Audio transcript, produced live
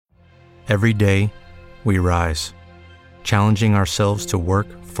Every day, we rise, challenging ourselves to work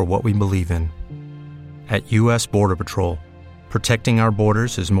for what we believe in. At U.S. Border Patrol, protecting our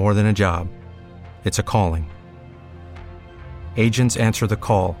borders is more than a job. It's a calling. Agents answer the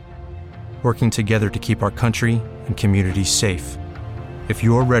call, working together to keep our country and communities safe. If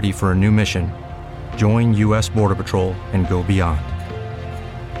you're ready for a new mission, join U.S. Border Patrol and go beyond.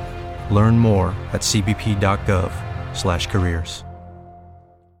 Learn more at cbp.gov/careers.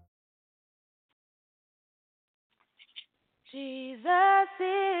 Jesus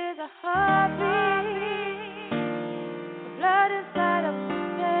is a heartbeat, the blood inside of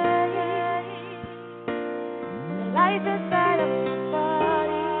my veins, the life inside of my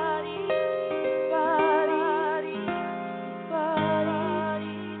body,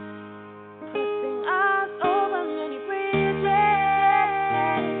 crossing us over many bridges.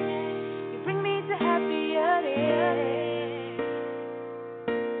 You bring me to happier days.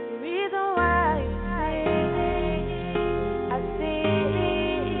 The reason why you sing, I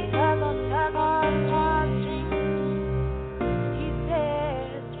sing because of your heartstrings. He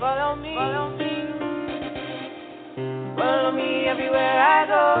says, follow me, follow me everywhere I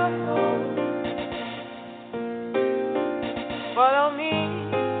go. Follow me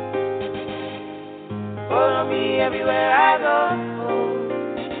everywhere I go.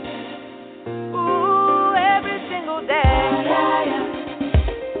 Ooh, every single day.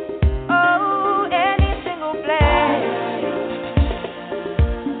 Oh, any single place.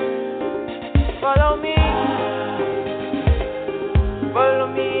 Follow me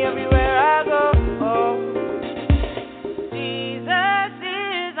everywhere I go. Oh, Jesus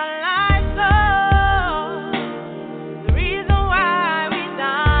is a light source, the reason why we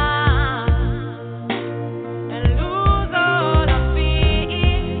dance and lose all our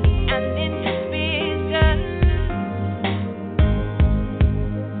fear and inhibition.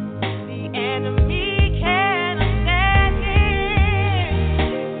 The enemy cannot stand here.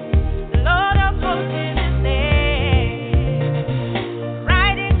 The Lord of hosts is his name,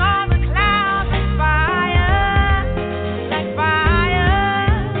 riding on the clouds like fire, like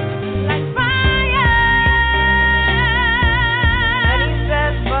fire, like fire. And he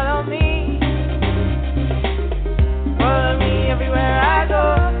says, follow me everywhere I go.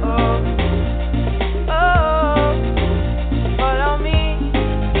 Oh, follow me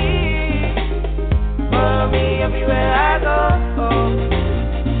everywhere I go.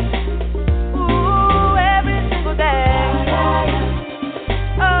 Ooh, every single day.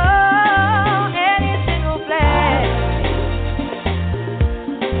 Oh, any single place.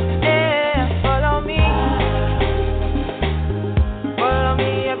 Yeah, follow me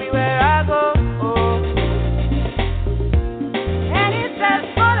everywhere I go. And he says,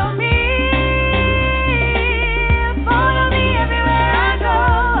 follow me everywhere I go.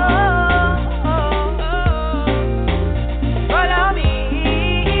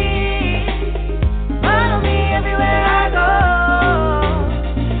 Follow me everywhere I go.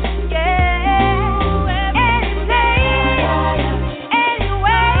 Yeah, any place,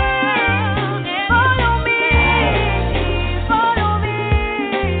 anywhere. Follow me.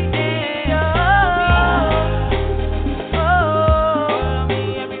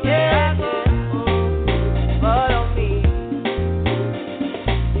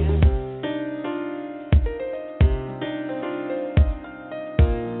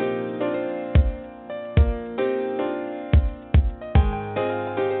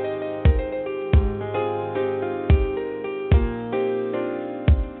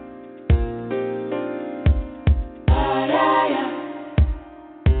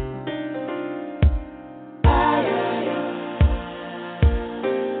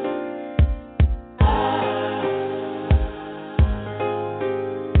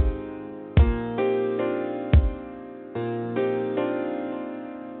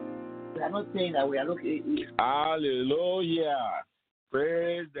 We are not saying that we are looking. Hallelujah.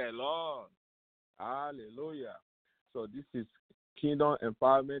 Praise the Lord. Hallelujah. So this is Kingdom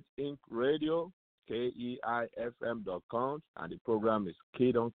Empowerment Inc. Radio, KEIFM.com, and the program is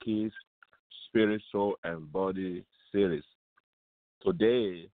Kingdom Keys Spirit, Soul, and Body Series.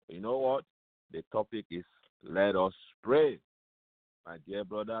 Today, you know what? The topic is let us pray. My dear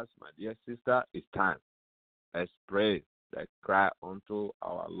brothers, my dear sister, it's time. Let's pray. Let's cry unto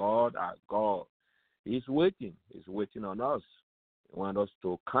our Lord, our God. He's waiting. He's waiting on us. He wants us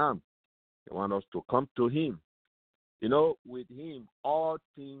to come. He wants us to come to him. You know, with him, all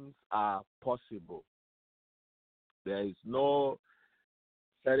things are possible. There is no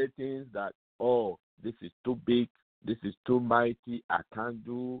certain things that, oh, this is too big, this is too mighty, I can't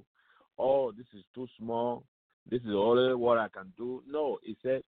do. Oh, this is too small, this is only what I can do. No, he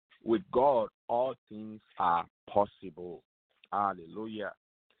said, with God, all things are possible. Hallelujah.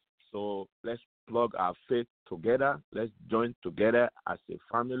 So let's plug our faith together. Let's join together as a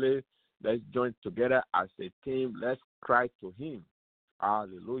family. Let's join together as a team. Let's cry to him.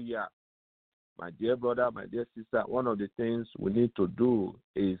 Hallelujah. My dear brother, my dear sister, one of the things we need to do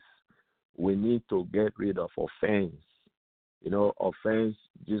is we need to get rid of offense. Offense,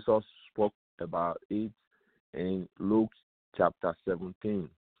 Jesus spoke about it in Luke chapter 17.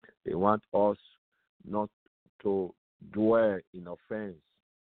 They want us not to dwell in offense.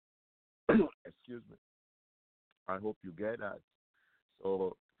 Excuse me. I hope you get that.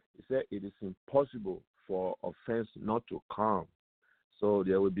 So he said it is impossible for offense not to come. So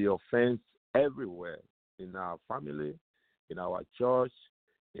there will be offense everywhere, in our family, in our church,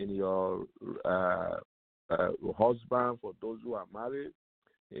 in your husband, for those who are married,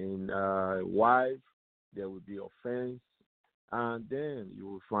 in wife, there will be offense. And then you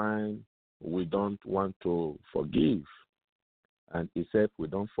will find we don't want to forgive. And he said, if we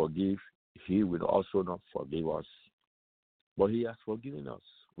don't forgive, he will also not forgive us. But he has forgiven us.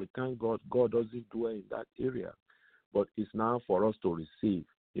 We thank God. God doesn't dwell in that area. But it's now for us to receive.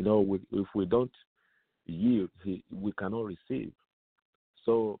 If we don't yield, we cannot receive.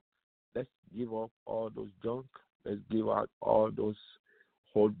 So let's give up all those junk. Let's give out all those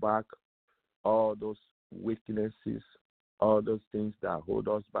hold back, all those weaknesses, all those things that hold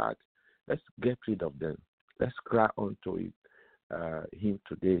us back. Let's get rid of them. Let's cry unto him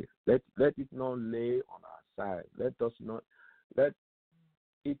today. Let it not lay on our side. Let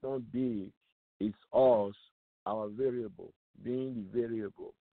it not be it's us, our variable, being the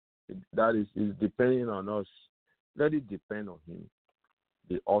variable. That is depending on us. Let it depend on him,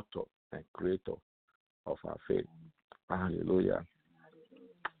 the author and creator of our faith. Hallelujah.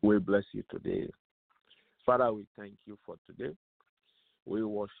 We bless you today. Father, we thank you for today. We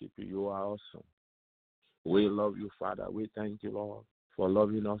worship you. You are awesome. We love you, Father. We thank you, Lord, for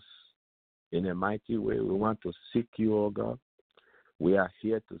loving us in a mighty way. We want to seek you, oh God. We are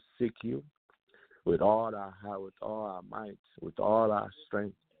here to seek you with all our heart, with all our might, with all our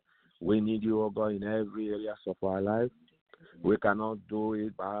strength. We need you, oh God, in every area of our life. We cannot do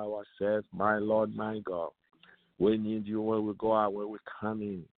it by ourselves, my Lord, my God. We need you when we go out, when we come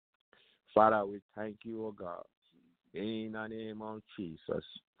in. Father, we thank you, oh God, in the name of Jesus.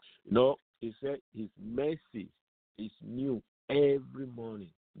 He said his mercy is new every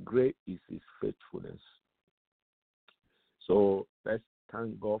morning. Great is his faithfulness. So let's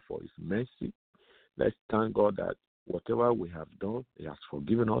thank God for his mercy. Let's thank God that whatever we have done, he has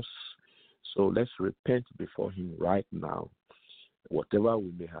forgiven us. So let's repent before him right now. Whatever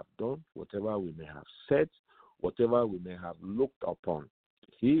we may have done, whatever we may have said, whatever we may have looked upon,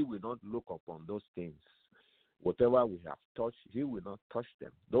 he will not look upon those things. Whatever we have touched, he will not touch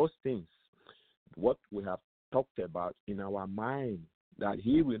them. Those things, what we have talked about in our mind, that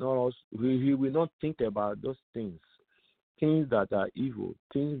he will not think about those things that are evil,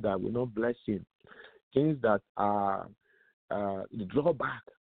 things that will not bless him, things that are drawback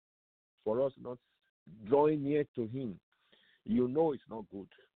for us not drawing near to him. It's not good.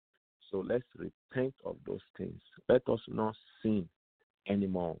 So let's repent of those things. Let us not sin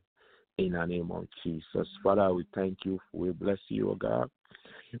anymore in the name of Jesus. Father, we thank you. We bless you, O God.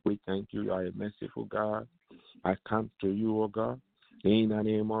 We thank you. You are a merciful God. I come to you, O God, in the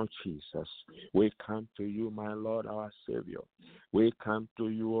name of Jesus. We come to you, my Lord, our Savior. We come to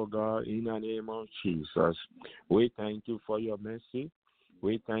you, O God, in the name of Jesus. We thank you for your mercy.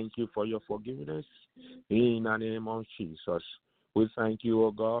 We thank you for your forgiveness in the name of Jesus. We thank you,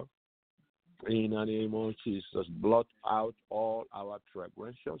 O God, in the name of Jesus. Blot out all our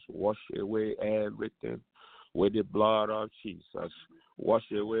transgressions. Wash away everything with the blood of Jesus. Wash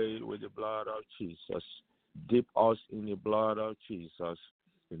away with the blood of Jesus. Dip us in the blood of Jesus.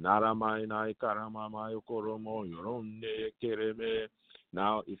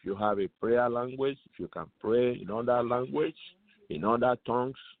 Now, if you have a prayer language, if you can pray in other language, in other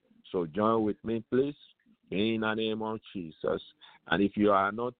tongues, so join with me, please, in the name of Jesus. And if you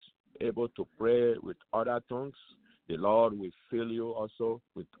are not able to pray with other tongues, the Lord will fill you also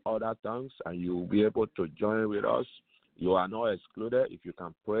with other tongues, and you will be able to join with us. You are not excluded. If you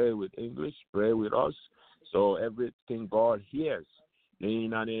can pray with English, pray with us. So everything God hears, in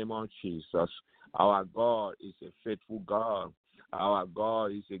the name of Jesus. Our God is a faithful God. Our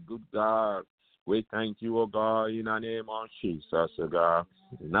God is a good God. We thank you, O God, in the name of Jesus, O God.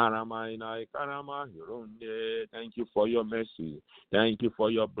 Thank you for your mercy. Thank you for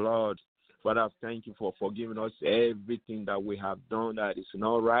your blood. Father, thank you for forgiving us everything that we have done that is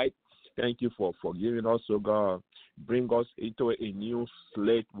not right. Thank you for forgiving us, oh God. Bring us into a new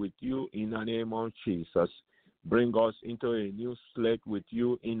slate with you in the name of Jesus. Bring us into a new slate with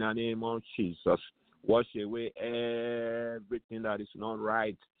you in the name of Jesus. Wash away everything that is not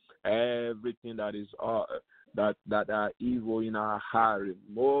right, everything that is that are evil in our heart.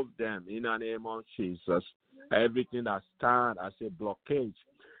 Remove them in the name of Jesus. Everything that stands as a blockage,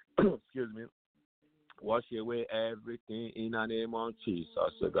 excuse me. Wash away everything in the name of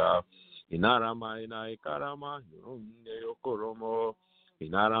Jesus, God. Inarama ina ikarama yorunde yokoromo.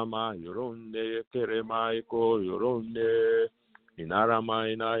 Inarama yorunde kerema iko yorunde. Inarama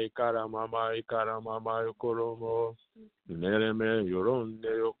ina ikarama ma ikarama ma yokoromo. Inereme yorunde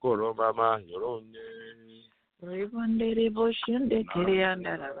yokoroma ma yorunde. You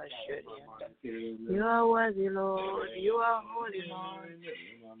are worthy, Lord. You are holy, Lord.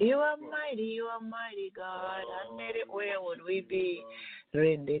 You are mighty God. And where would we be?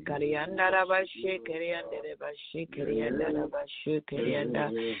 Good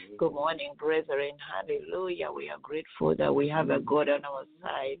morning, brethren. Hallelujah. We are grateful that we have a God on our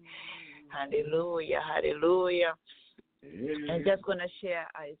side. Hallelujah. Hallelujah. I'm just going to share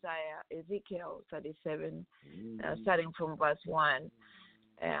Ezekiel 37, starting from verse 1.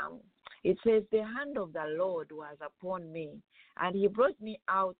 It says, the hand of the Lord was upon me, and he brought me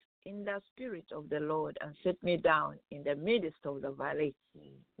out in the spirit of the Lord and set me down in the midst of the valley.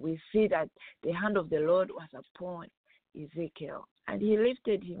 We see that the hand of the Lord was upon Ezekiel, and he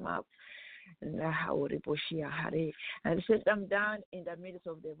lifted him up and set him down in the midst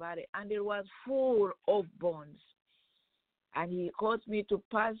of the valley, and it was full of bones. And he caused me to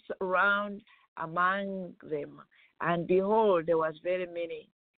pass around among them, and behold, there was very many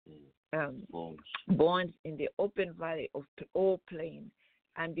bones in the open valley of all plain.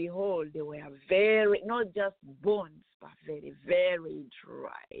 And behold, they were very, not just bones, but very, very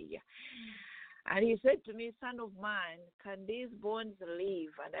dry. And he said to me, Son of man, can these bones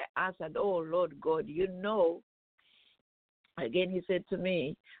live? And I answered, oh, Lord God, you know. Again, he said to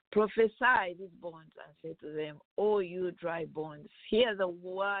me, prophesy these bones and say to them, oh, you dry bones, hear the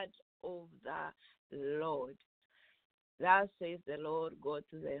word of the Lord. Thus says the Lord God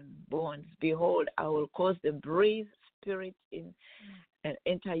to them, bones, behold, I will cause the breathe spirit in and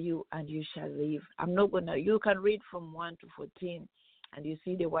enter you, and you shall live. I'm not going to, you can read from 1 to 14, and you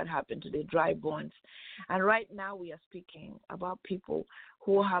see what happened to the dry bones. And right now we are speaking about people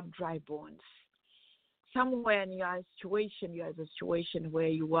who have dry bones. Somewhere in your situation, you are in a situation where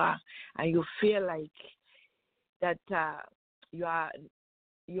you are, and you feel like that you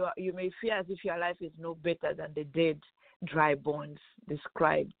may feel as if your life is no better than the dead, dry bones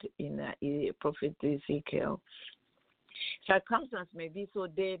described in Prophet Ezekiel. Circumstances may be so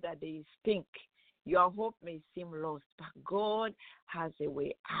dead that they stink. Your hope may seem lost, but God has a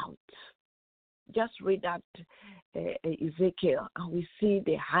way out. Just read that Ezekiel, and we see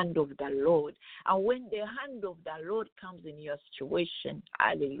the hand of the Lord. And when the hand of the Lord comes in your situation,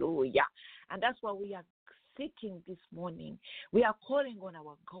 hallelujah. And that's what we are seeking this morning. We are calling on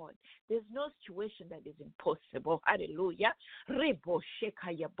our God. There's no situation that is impossible. Hallelujah.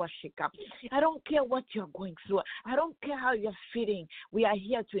 I don't care what you're going through. I don't care how you're feeling. We are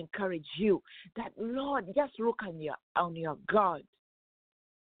here to encourage you that, Lord, just look on your God.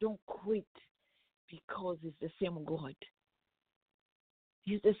 Don't quit, because it's the same God.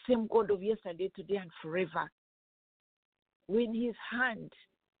 He's the same God of yesterday, today, and forever. When his hand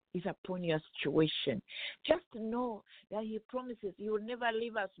is upon your situation, just know that he promises he will never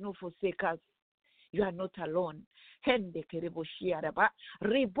leave us nor forsake us. You are not alone. Don't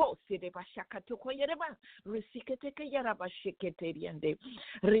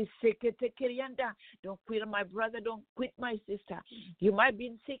quit, my brother. Don't quit, my sister. You might be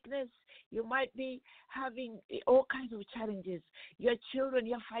in sickness. You might be having all kinds of challenges. Your children,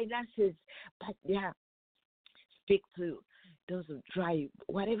 your finances. But yeah, speak to those who dry,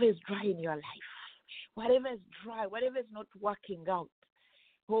 whatever is dry in your life, whatever is dry, whatever is not working out.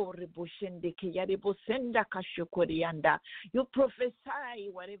 You prophesy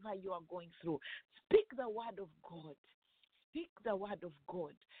whatever you are going through. Speak the word of God. Speak the word of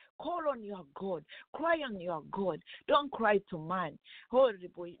God. Call on your God. Cry on your God. Don't cry to man.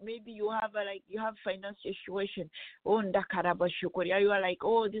 Maybe you have financial situation. You are like,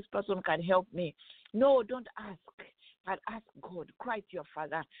 oh, this person can help me. No, don't ask. and ask God. Cry to your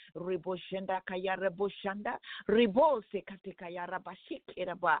Father. Riboshenda kaya reboshanda. Ribose katekaya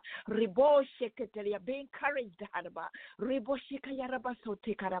rabashikiraba. Riboshe ketelia. Be encouraged, Haraba. Riboshikaya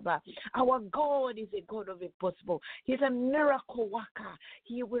rabasote karaba. Our God is a God of impossible. He's a miracle worker.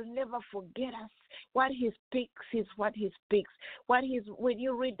 He will never forget us. What He speaks is what He speaks. When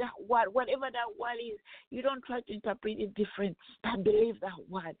you read that word, whatever that word is, you don't try to interpret it different, but believe that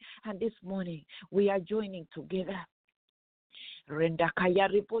word. And this morning, we are joining together. Renda kaya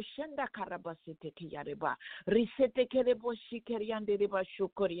ribo shenda karabasete kiyareba risete kerebo shikeriande reba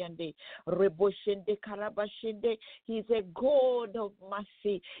shukoriande rebo shende karabashende. He's a God of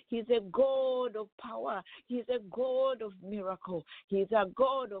mercy. He's a God of power. He's a God of miracle. He's a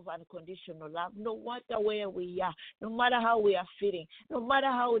God of unconditional love. No matter where we are, no matter how we are feeling, no matter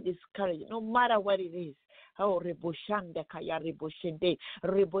how discouraged, no matter what it is. Oh, reboshande kaya reboshende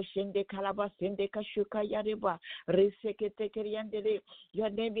kalabasende kashuka yareba resekete keriandere. Your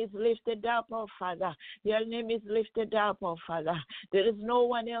name is lifted up, oh Father. Your name is lifted up, oh Father. There is no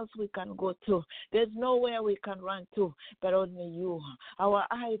one else we can go to. There's nowhere we can run to, but only you. Our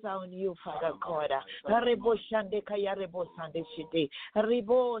eyes are on you, Father God. Reboshande kaya rebosande shide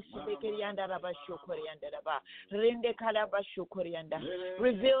reboshende kerianda rabashukorianda raba rende kalabashukorianda.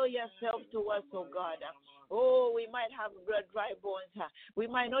 Reveal yourself to us, oh God. Oh, we might have dry bones. We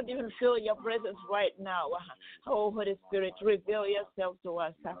might not even feel your presence right now. Oh, Holy Spirit, reveal yourself to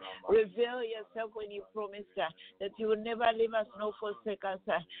us. Reveal yourself when you promised that you will never leave us nor forsake us,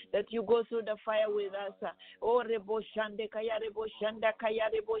 that you go through the fire with us. Oh, reboshande kaya reboshanda kaya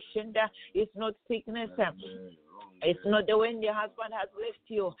reboshanda. It's not sickness. It's not the when your husband has left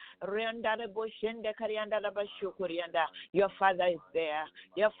you. Your father is there.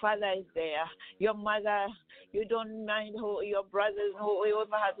 Your father is there. Your mother, you don't mind who your brothers,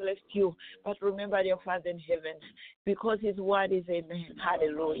 whoever has left you. But remember your Father in heaven, because His word is amen.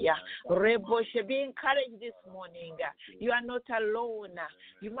 Hallelujah. Be encouraged this morning. You are not alone.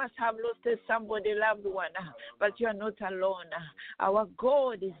 You must have lost somebody loved one, but you are not alone. Our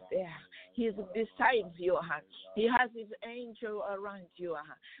God is there. He is beside you. He has His angel around you.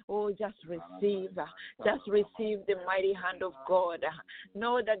 Oh, just receive the mighty hand of God.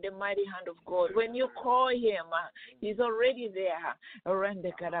 Know that the mighty hand of God, when you call Him, He's already there.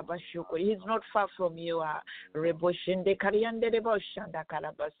 He's not far from you.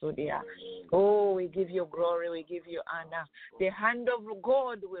 Oh, we give you glory, we give you honor. The hand of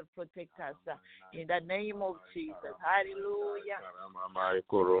God will protect us in the name of Jesus. Hallelujah.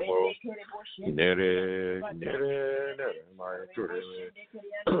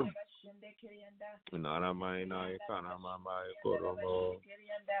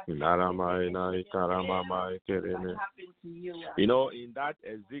 You know, in that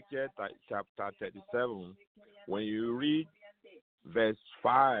Ezekiel chapter 37, when you read verse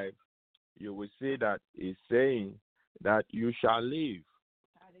 5, you will see that it's saying that you shall live.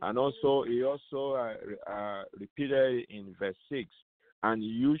 And also, he also repeated in verse 6, and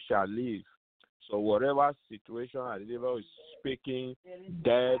you shall live. So whatever situation the devil is speaking,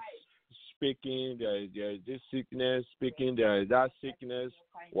 death, speaking, there is this sickness, speaking, there is that sickness,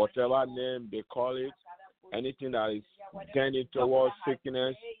 whatever name they call it, anything that is tending towards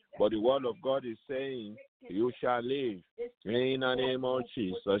sickness, but the word of God is saying, you shall live in the name of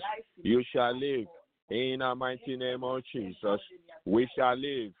Jesus. You shall live in the mighty name of Jesus. We shall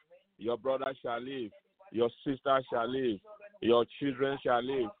live. Your brother shall live. Your sister shall live. Your children shall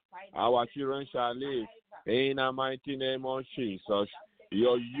live. Our children shall live in the mighty name of Jesus.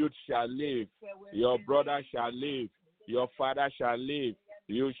 Your youth shall live. Your brother shall live. Your father shall live.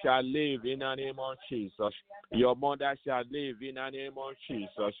 You shall live in the name of Jesus. Your mother shall live in the name of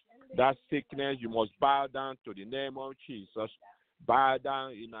Jesus. That sickness, you must bow down to the name of Jesus. Bow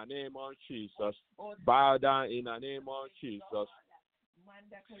down in the name of Jesus. Bow down in the name of Jesus.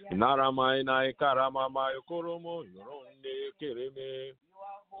 Naramaina karamama yokoromo yoronde kereme.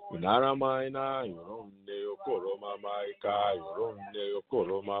 Naramaina yoronde yokoroma maika yoronde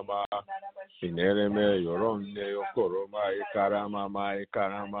yokoroma. Inereme yoronde yokoroma ikarama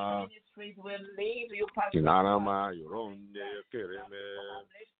ikarama. Narama yoronde kereme.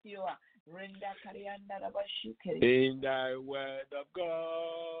 In thy word of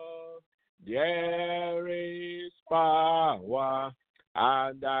God, there is power.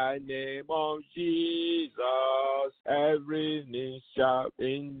 And the name of Jesus, every knee shall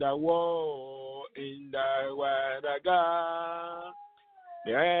in the world, in the word of God.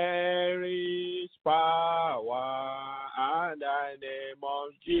 There is power, and the name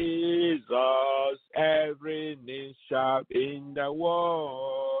of Jesus, every knee shall in the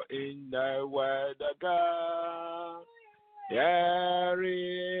world, in the word of God. There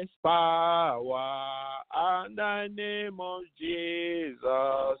is power in the name of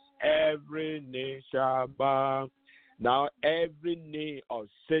Jesus. Every knee shall bow. Now every knee of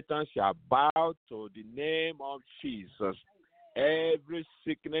Satan shall bow to the name of Jesus. Every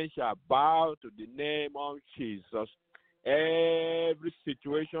sickness shall bow to the name of Jesus. Every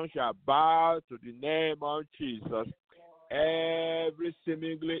situation shall bow to the name of Jesus. Every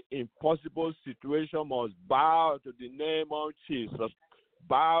seemingly impossible situation must bow to the name of Jesus.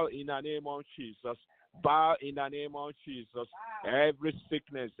 Bow in the name of Jesus. Bow in the name of Jesus. Every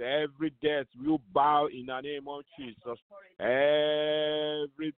sickness, every death will bow in the name of Jesus.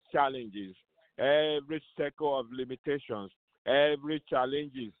 Every challenges, every circle of limitations, every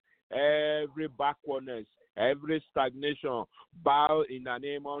challenges, every backwardness, every stagnation, bow in the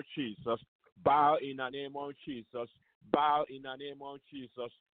name of Jesus. Bow in the name of Jesus. Bow in the name of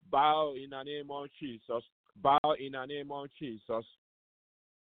Jesus. Bow in the name of Jesus. Bow in the name of Jesus.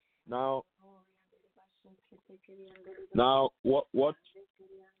 Now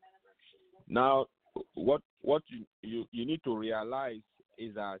what you need to realize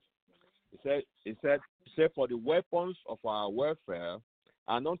is that it said for the weapons of our warfare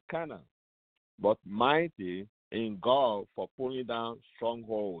are not carnal, but mighty in God for pulling down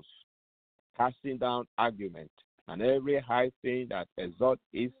strongholds, casting down argument, and every high thing that exalts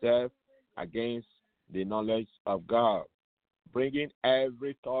itself against the knowledge of God, bringing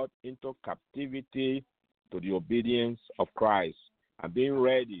every thought into captivity to the obedience of Christ, and being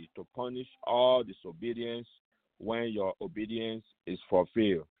ready to punish all disobedience when your obedience is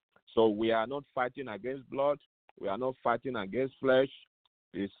fulfilled. So we are not fighting against blood. We are not fighting against flesh.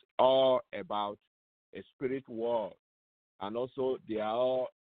 It's all about a spirit war. And also they are all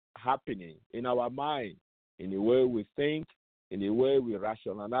happening in our mind, in the way we think, in the way we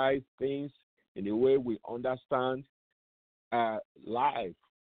rationalize things, in the way we understand life.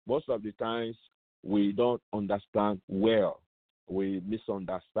 Most of the times we don't understand well. We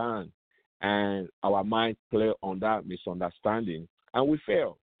misunderstand, and our mind play on that misunderstanding, and we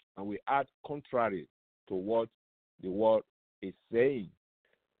fail, and we act contrary to what the word is saying.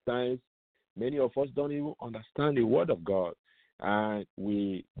 Sometimes many of us don't even understand the word of God, and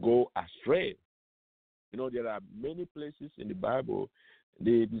we go astray. You know, there are many places in the Bible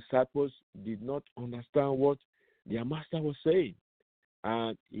the disciples did not understand what their master was saying,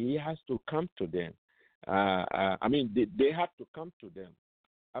 and he has to come to them. They have to come to them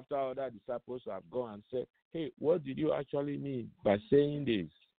after other disciples have gone and said, hey, what did you actually mean by saying this?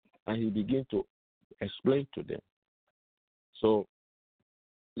 And he began to explain to them. So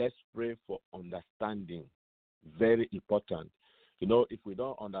let's pray for understanding. Very important. You know, if we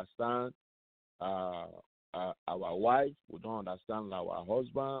don't understand our wife, we don't understand our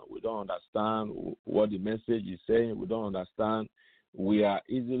husband, we don't understand what the message is saying, we don't understand, we are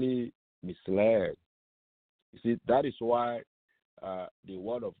easily misled. You see, that is why the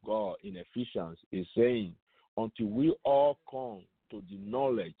word of God in Ephesians is saying, until we all come to the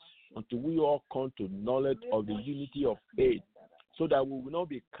knowledge, until we all come to knowledge of the unity of faith, so that we will not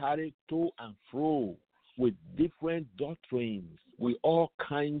be carried to and fro with different doctrines, with all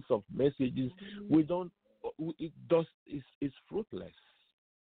kinds of messages. It's fruitless.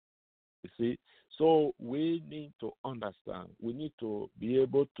 You see, so we need to understand. We need to be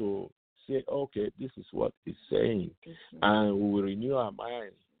able to say, okay, this is what it's saying, and we will renew our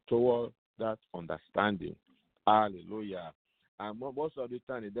mind toward that understanding. Hallelujah. And most of the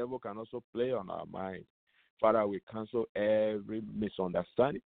time, the devil can also play on our mind. Father, we cancel every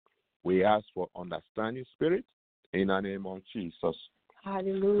misunderstanding. We ask for understanding spirit in the name of Jesus.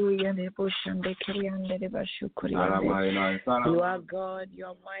 Hallelujah. You are God, you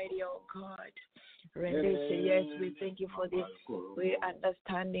are mighty, oh God. Yes, we thank you for this. We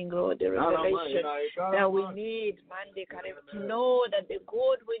understanding, Lord, the revelation that we need, to know that the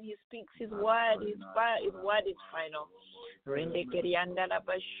God, when He speaks His word, His word is final.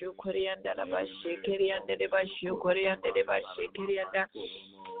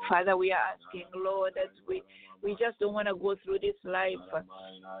 Father, we are asking, Lord, that we just don't want to go through this life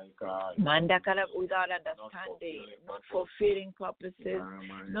without understanding, not fulfilling purposes,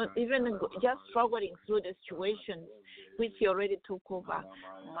 not even just struggling through the situations which you already took over.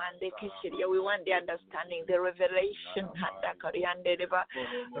 We want the understanding, the revelation.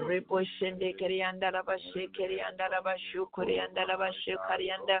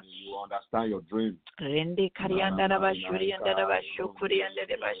 Understand your dream.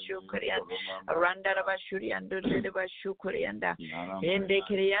 ando reba shukurianda. Ende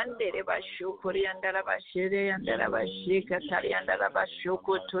kriande reba shukurianda raba shire and raba shika tarianda raba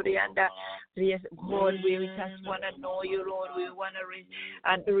shukuturianda. Yes, God, we just want to know you, Lord. We want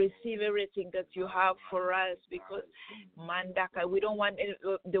to receive everything that you have for us, because Mandaka, we don't want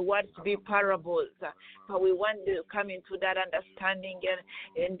the words to be parables, but we want to come into that understanding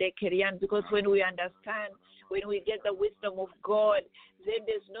and the Korean, because when we understand, when we get the wisdom of God, then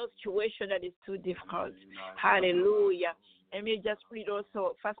there's no situation that is too difficult. Hallelujah. Let me just read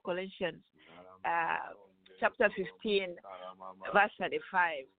also 1 Corinthians chapter 15, verse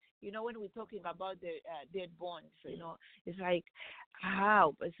 35. You know, when we're talking about the dead bones, you know, it's like,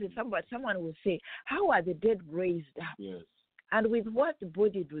 how? Someone will say, how are the dead raised up? Yes. And with what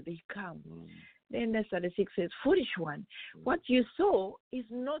body do they come? Then verse 36 says, foolish one, what you saw is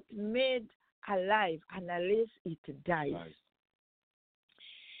not made alive unless it dies.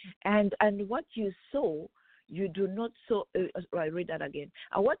 And what you sow, you do not sow. I read that again.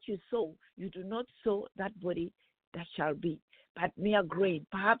 And what you sow, you do not sow that body that shall be, but mere grain,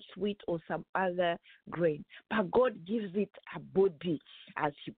 perhaps wheat or some other grain. But God gives it a body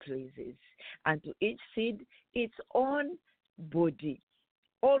as He pleases, and to each seed its own body.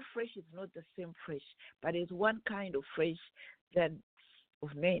 All flesh is not the same flesh, but it's one kind of flesh than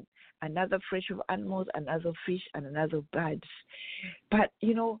of men, another flesh of animals, another fish, and another birds. But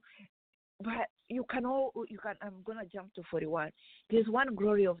I'm gonna jump to 41. There's one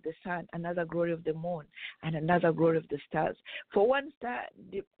glory of the sun, another glory of the moon, and another glory of the stars. For one star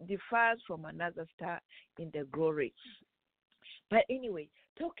differs from another star in the glory. But anyway,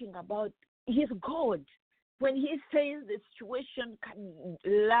 talking about His God, when He says the situation can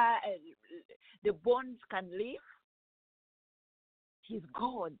lie, the bones can live, He's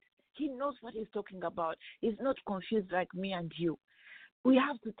God. He knows what He's talking about. He's not confused like me and you. We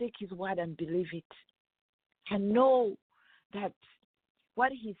have to take His word and believe it, and know that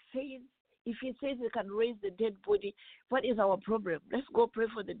what He says, if He says He can raise the dead body, what is our problem? Let's go pray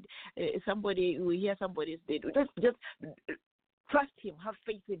for somebody. We hear somebody is dead. Just trust Him, have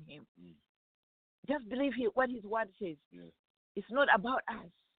faith in Him. Just believe what His word says. Yes. It's not about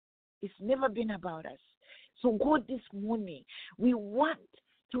us. It's never been about us. So God, this morning, we want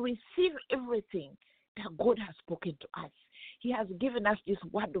to receive everything that God has spoken to us. He has given us this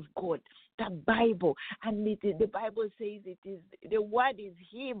word of God, the Bible, and the Bible says the word is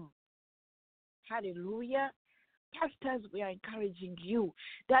Him. Hallelujah. Pastors, we are encouraging you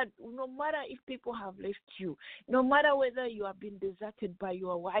that no matter if people have left you, no matter whether you have been deserted by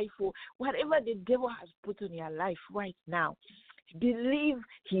your wife or whatever the devil has put on your life right now, believe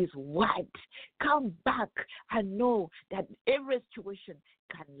His word. Come back and know that every situation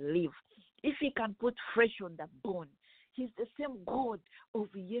can live. If He can put flesh on the bone, He's the same God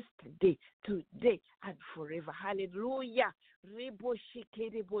of yesterday, today, and forever. Hallelujah.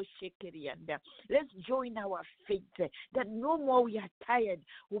 Let's join our faith that no more we are tired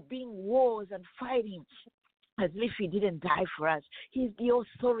of being wars and fighting as if He didn't die for us. He's the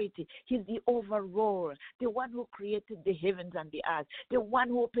authority. He's the overall, the one who created the heavens and the earth, the one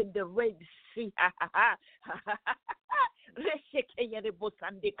who opened the Red Sea.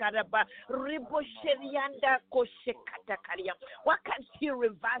 What can He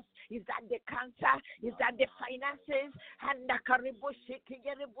reverse? Is that the cancer? Is that the finances?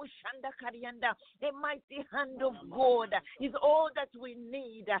 The mighty hand of God is all that we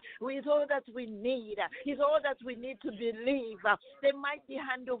need. Is all that we need. Is all that we need to believe. The mighty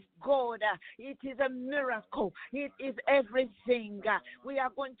hand of God. It is a miracle. It is everything. We are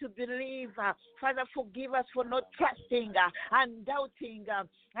going to believe. Father, forgive us for not trusting and doubting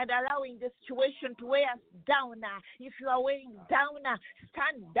and allowing the situation to weigh us down. If you are weighing down,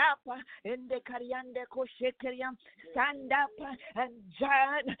 stand up. Stand up and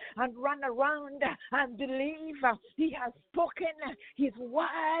join and run around and believe. He has spoken His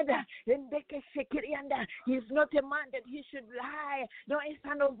word. He is not a man that He should lie, nor a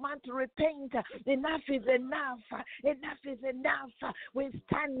son of man to repent. Enough is enough. Enough is enough. We're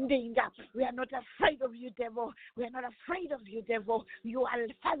standing. We are not afraid of you, devil. We are not afraid of you, devil. You are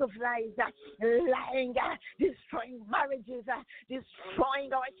the father of lies, lying, destroying marriages,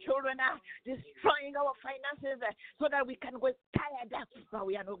 destroying our children, destroying our finances, so that we can get tired. But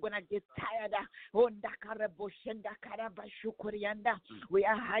we are not going to get tired. We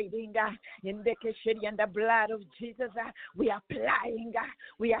are hiding in the Keshiri and the blood of Jesus. We are applying,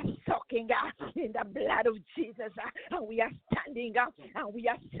 we are soaking in the blood of Jesus, and we are standing up and we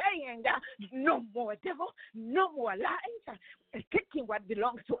are saying, no more devil, no more lies, taking what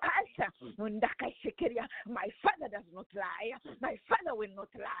belongs to us. My Father does not lie. My Father will not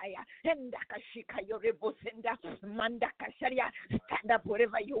lie. Stand up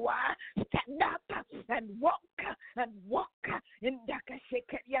wherever you are. Stand up and walk and walk in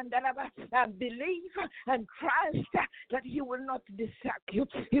and believe and trust that He will not desert you.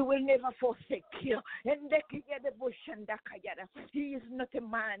 He will never forsake you. He is not a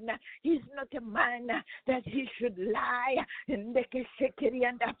man. He is not a man that he should lie. Stand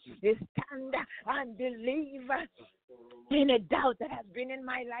and believe. Any doubt that has been in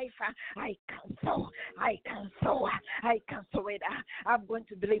my life, I cancel it. I'm going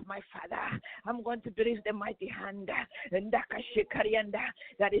to believe my Father. I'm going to believe the mighty hand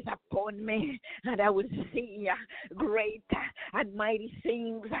that is upon me, and I will see great and mighty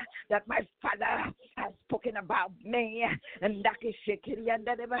things that my Father has spoken about me. And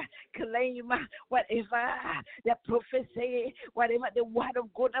claim whatever the prophecy, whatever the word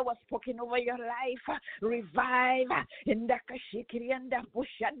of God that was spoken over your life, revive.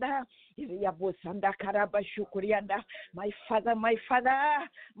 My Father, my Father,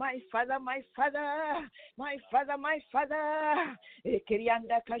 my Father, my Father, my Father, my Father. He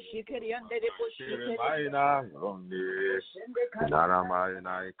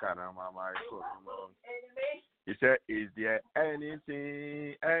said, is there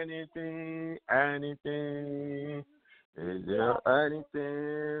anything? Is there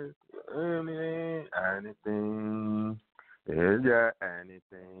anything? Is there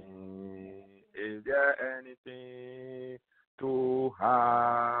anything? Is there anything too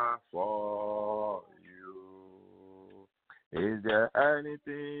hard for you? Is there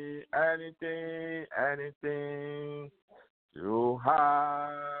anything too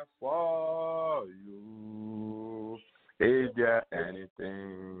hard for you? Is there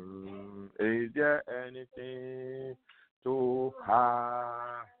anything? Is there anything too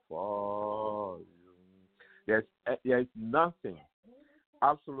hard for you? There's nothing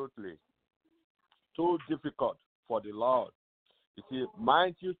absolutely too difficult for the Lord. You see,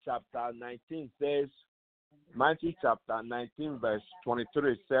 Matthew chapter 19 says, Matthew chapter 19 verse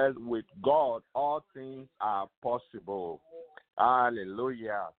 23 says, with God all things are possible.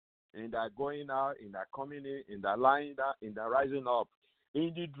 Hallelujah. In the going out, in the coming in, in the lying down, in the rising up,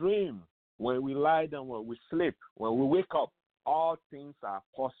 in the dream, when we lie down, when we sleep, when we wake up, all things are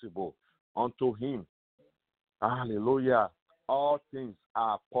possible unto Him. Hallelujah. All things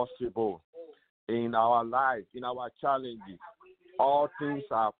are possible in our life, in our challenges. All things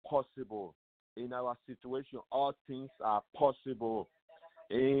are possible in our situation. All things are possible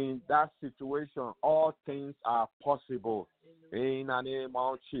in that situation. All things are possible in the name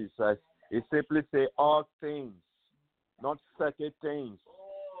of Jesus. It simply say all things, not certain things.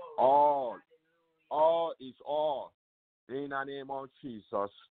 All is all in the name of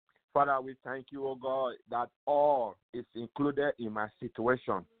Jesus. Father, we thank you, oh God, that all is included in my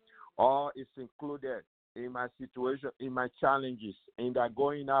situation. All is included in my situation, in my challenges, in the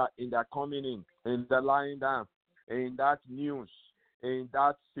going out, in the coming in the lying down, in that news, in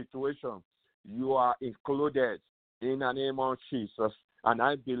that situation. You are included in the name of Jesus. And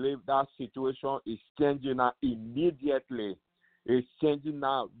I believe that situation is changing now immediately. It's changing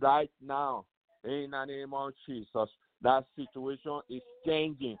now, right now, in the name of Jesus. That situation is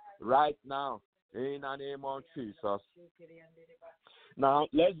changing right now in the name of Jesus. Now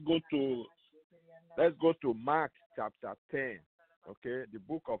let's go to Mark chapter 10. Okay, the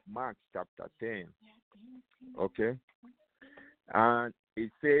book of Mark chapter 10. Okay, and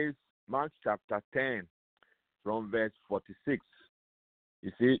it says Mark chapter 10 from verse 46.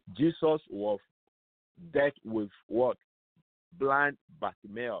 You see, Jesus was dealt with what? Blind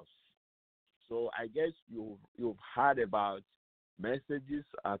Bartimaeus. So I guess you've heard about messages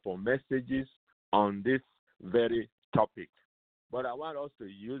upon messages on this very topic. But I want us to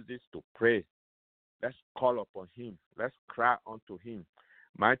use this to pray. Let's call upon Him. Let's cry unto Him.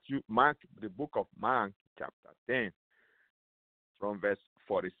 Mark, the book of Mark, chapter 10, from verse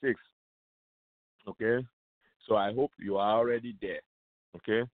 46. Okay? So I hope you are already there.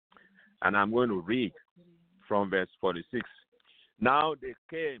 Okay? And I'm going to read from verse 46. Now they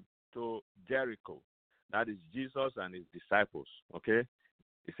came to Jericho. That is Jesus and his disciples. Okay?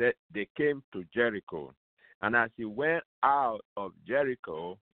 He said they came to Jericho. And as he went out of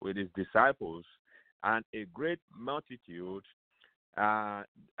Jericho with his disciples and a great multitude,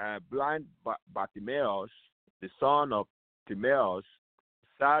 blind Bartimaeus, the son of Timaeus,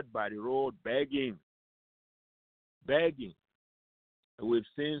 sat by the road begging. begging. We've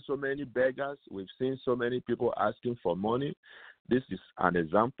seen so many beggars. We've seen so many people asking for money. This is an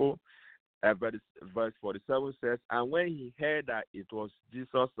example. Verse 47 says, and when he heard that it was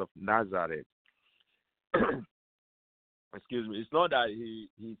Jesus of Nazareth, excuse me, it's not that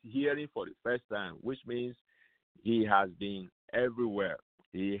he's hearing for the first time, which means he has been everywhere.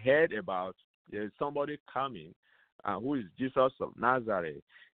 He heard about there's somebody coming who is Jesus of Nazareth.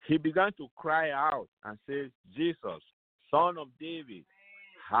 He began to cry out and say, Jesus, Son of David,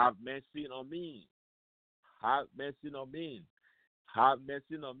 have mercy on me. Have mercy on me. Have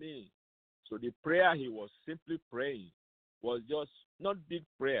mercy on me. So the prayer he was simply praying was just not big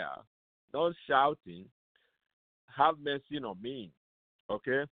prayer, not shouting, have mercy on me.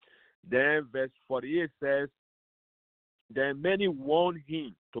 Okay? Then verse 48 says, then many warned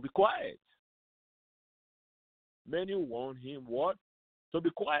him to be quiet. Many warned him what? To be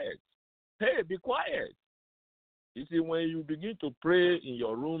quiet. Hey, be quiet. You see, when you begin to pray in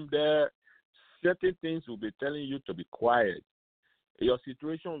your room there, certain things will be telling you to be quiet. Your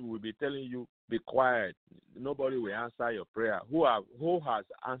situation will be telling you, be quiet. Nobody will answer your prayer. Who has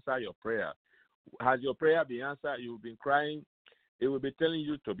answered your prayer? Has your prayer been answered? You've been crying. It will be telling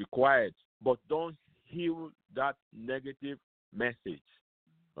you to be quiet. But don't hear that negative message.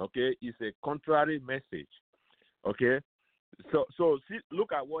 Okay? It's a contrary message. Okay? So see,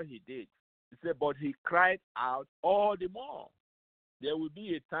 look at what he did. He said, but he cried out all the more. There will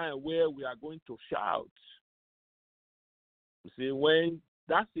be a time where we are going to shout. You see, when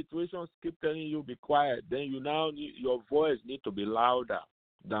that situation keeps telling you be quiet, then you now need, your voice needs to be louder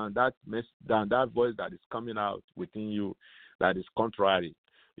than that voice that is coming out within you that is contrary.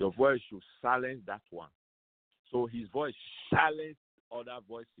 Your voice should silence that one. So his voice silenced other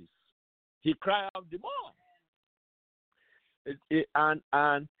voices. He cried out the more.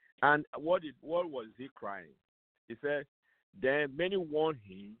 And what was he crying? He said, then many warned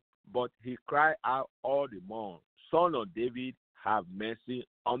him, but he cried out all the more, Son of David, have mercy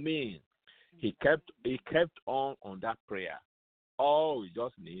on me. He kept on that prayer. All we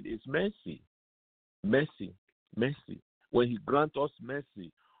just need is mercy. Mercy. Mercy. When he grants us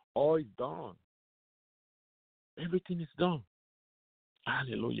mercy, all is done. Everything is done.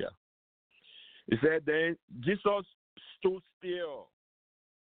 Hallelujah. He said, then Jesus stood still.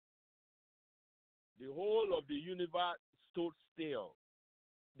 The whole of the universe stood still.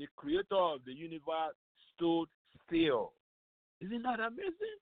 The creator of the universe stood still. Isn't that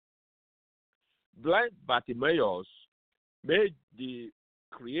amazing? Blind Bartimaeus made the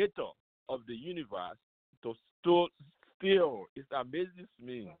creator of the universe to stood still. It amazes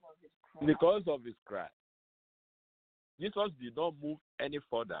me because of his cry. Jesus did not move any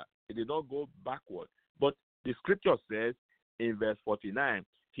further. He did not go backward. But the scripture says in verse 49,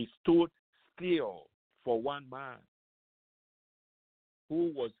 he stood still for one man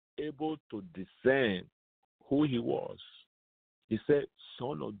who was able to discern who he was. He said,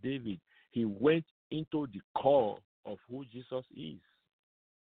 Son of David. He went into the core of who Jesus is.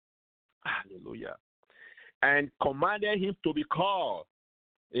 Hallelujah. And commanded him to be called.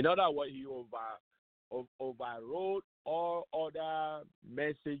 In other words, he overrode all other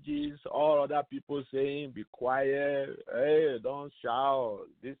messages, all other people saying, be quiet, hey, don't shout.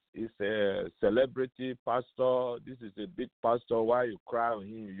 This is a celebrity pastor. This is a big pastor. Why you cry on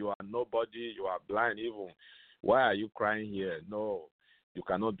him? You are nobody. You are blind even. Why are you crying here? No, you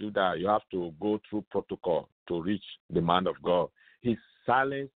cannot do that. You have to go through protocol to reach the man of God. He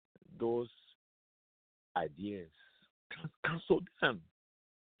silenced those ideas, canceled them.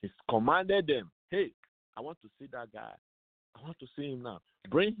 He commanded them, hey, I want to see that guy. I want to see him now.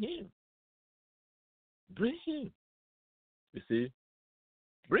 Bring him. Bring him. You see?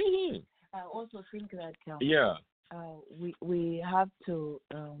 Bring him. I also think that we have to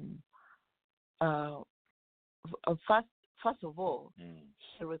first of all,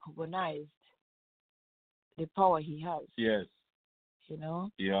 he recognized the power he has. Yes. You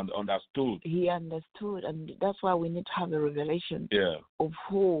know? He understood. He understood, and that's why we need to have a revelation of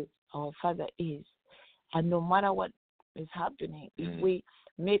who our Father is. And no matter what is happening, if we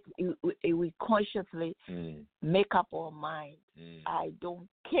consciously make up our mind, I don't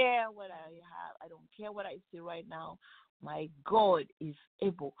care what I have, I don't care what I see right now. My God is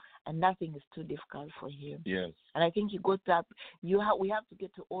able, and nothing is too difficult for him. Yes. And I think you got that. We have to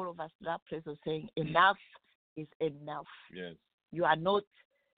get to all of us that place of saying enough is enough. Yes. You are not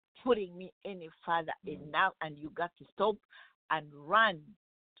putting me any further enough, and you got to stop and run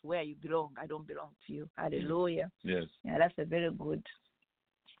to where you belong. I don't belong to you. Hallelujah. Yes. Yeah, that's a very good.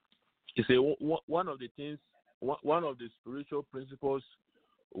 You see, one of the things, one of the spiritual principles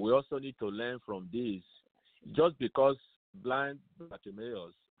we also need to learn from this Just because blind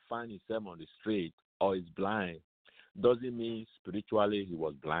Bartimaeus find himself on the street or is blind doesn't mean spiritually he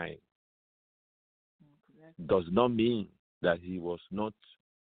was blind. Does not mean that he was not.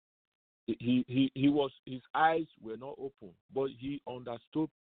 He was, his eyes were not open, but he understood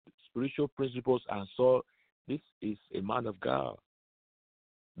spiritual principles and saw this is a man of God.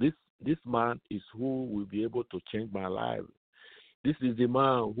 This man is who will be able to change my life. This is the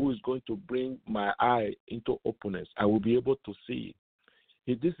man who is going to bring my eye into openness. I will be able to see.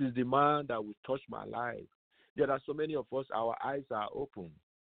 This is the man that will touch my life. There are so many of us, our eyes are open.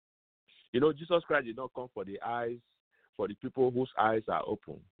 You know, Jesus Christ did not come for the eyes, for the people whose eyes are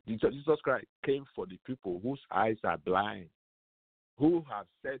open. Jesus Christ came for the people whose eyes are blind, who have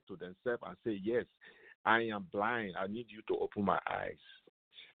said to themselves and say, yes, I am blind. I need you to open my eyes.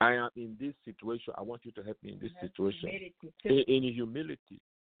 I am in this situation. I want you to help me in this situation. In humility.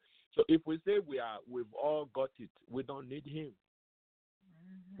 So if we say we've all got it, we don't need him.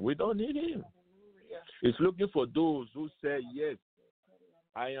 We don't need him. It's looking for those who say, yes,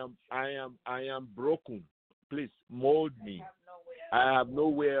 I am broken. Please mold me. I have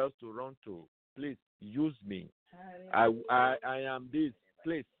nowhere else to run to. Please use me. I am this.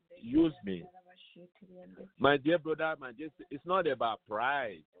 Please use me. My dear brother, my dear, it's not about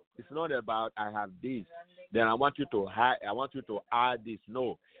pride. It's not about I have this. Then I want you to add this.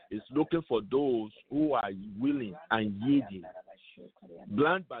 No, it's looking for those who are willing and yielding.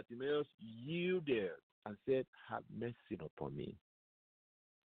 Blind Bartimaeus yielded and said, have mercy upon me.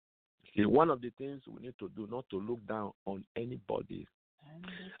 See, one of the things we need to do, not to look down on anybody.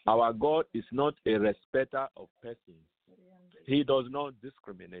 Our God is not a respecter of persons. He does not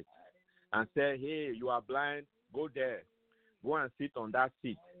discriminate and say, hey, you are blind, go there. Go and sit on that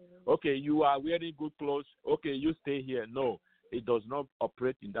seat. Okay, you are wearing good clothes. Okay, you stay here. No, it does not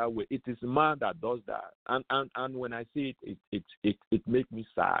operate in that way. It is man that does that. And when I see it makes me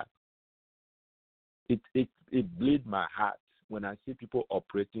sad. It bleeds my heart when I see people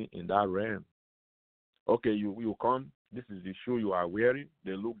operating in that realm. Okay, you come. This is the shoe you are wearing.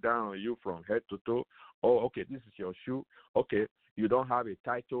 They look down on you from head to toe. Oh, okay, this is your shoe. Okay, you don't have a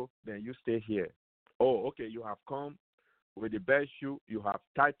title, then you stay here. Oh, okay, you have come with the best shoe. You have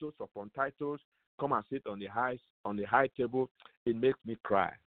titles upon titles. Come and sit on the high table. It makes me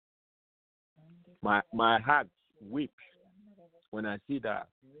cry. My heart weeps when I see that.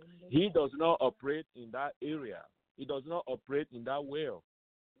 He does not operate in that area. He does not operate in that world.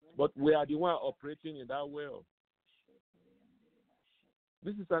 But we are the one operating in that world.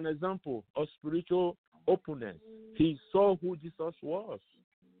 This is an example of spiritual openness. He saw who Jesus was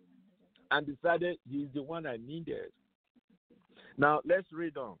and decided he's the one I needed. Now let's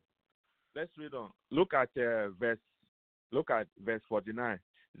read on. Look at verse 49.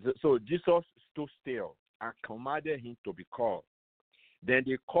 So Jesus stood still and commanded him to be called. Then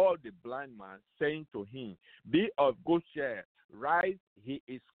they called the blind man, saying to him, be of good cheer, rise, he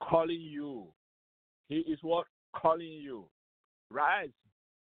is calling you. He is what? Calling you. Rise.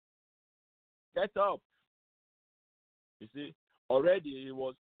 Get up. You see, already he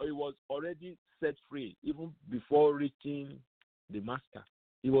was already set free, even before reaching the master.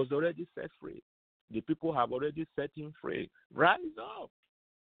 He was already set free. The people have already set him free. Rise up.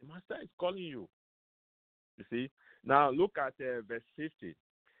 The master is calling you. You see? Now look at verse 50.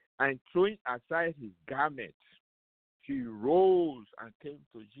 And throwing aside his garment, he rose and came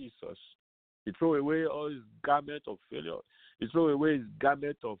to Jesus. He threw away all his garment of failure. He threw away his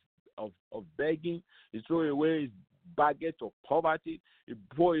garment of begging. He threw away his baggage of poverty. He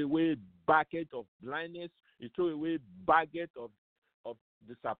threw away baggage of blindness. He threw away baggage of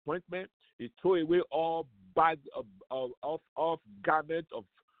disappointment. He threw away all bag of garment of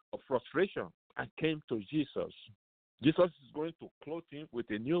frustration and came to Jesus. Jesus is going to clothe him with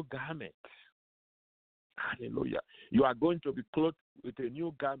a new garment. Hallelujah. You are going to be clothed with a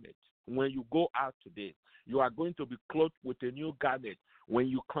new garment when you go out today. You are going to be clothed with a new garment when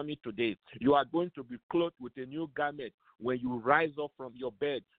you come in today. You are going to be clothed with a new garment when you rise up from your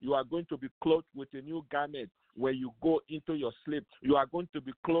bed. You are going to be clothed with a new garment when you go into your sleep. You are going to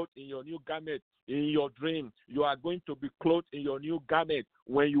be clothed in your new garment in your dream. You are going to be clothed in your new garment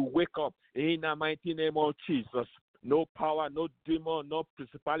when you wake up. In the mighty name of Jesus. No power, no demon, no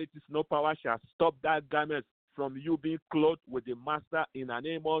principalities, no power shall stop that garment from you being clothed with the master in the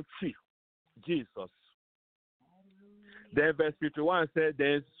name of Jesus. Then verse 51 said,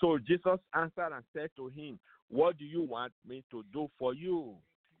 then so Jesus answered and said to him, what do you want me to do for you?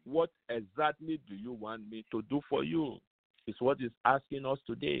 What exactly do you want me to do for you? It's what he's asking us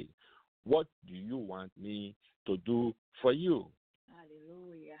today. What do you want me to do for you?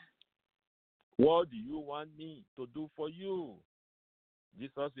 Hallelujah. What do you want me to do for you?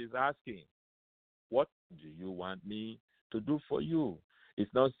 Jesus is asking, what do you want me to do for you?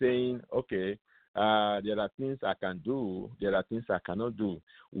 It's not saying, okay, there are things I can do, there are things I cannot do.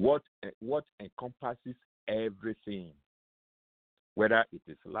 What encompasses everything, whether it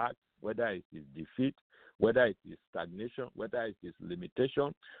is lack, whether it is defeat, whether it is stagnation, whether it is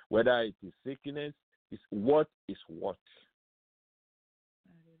limitation, whether it is sickness, is what is what?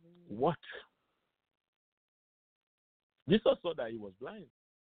 What? Jesus saw that he was blind.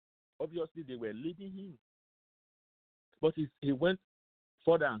 Obviously, they were leading him. But he went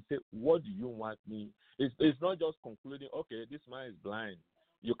further and said, what do you want me? It's not just concluding, okay, this man is blind.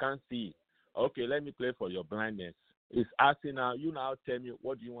 You can't see. Okay, let me pray for your blindness. It's asking now, you now tell me,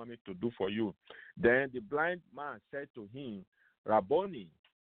 what do you want me to do for you? Then the blind man said to him, Rabboni,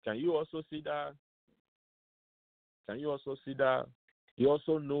 can you also see that? Can you also see that? He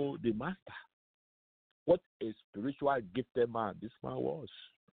also knew the master. What a spiritual gifted man this man was.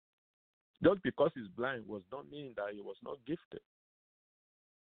 Just because he's blind was not meaning that he was not gifted.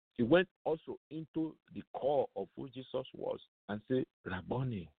 He went also into the core of who Jesus was and said,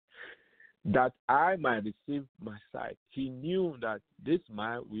 Rabboni, that I might receive my sight. He knew that this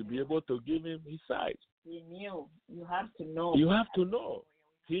man will be able to give him his sight. He knew. You have to know. You have to know.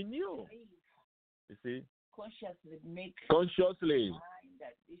 He knew. You see? Consciously.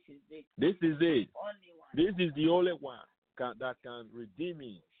 That this is it. This is it. Only one. This is the only one that can redeem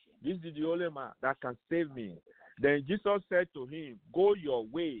me. This is the only man that can save me. Then Jesus said to him, go your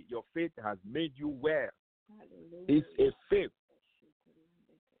way. Your faith has made you well. It's a faith.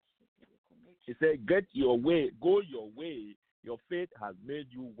 He said, get your way. Go your way. Your faith has made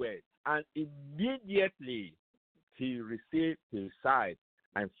you well. And immediately he received his sight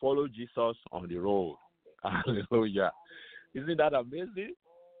and followed Jesus on the road. Hallelujah. Isn't that amazing?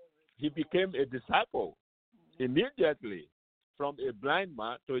 He became a disciple immediately, from a blind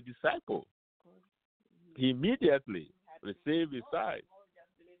man to a disciple. He immediately received his sight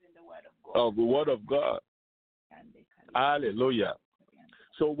of the word of God. Hallelujah.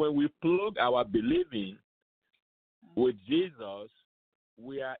 So when we plug our believing with Jesus,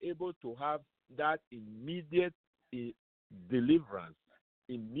 we are able to have that immediate deliverance,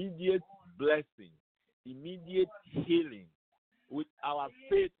 immediate blessing, immediate healing with our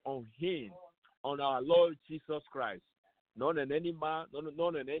faith on him, on our Lord Jesus Christ. Not in any man,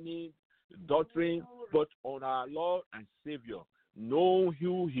 not in any doctrine, but on our Lord and Savior. Know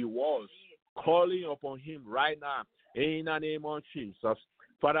who he was, calling upon him right now in the name of Jesus.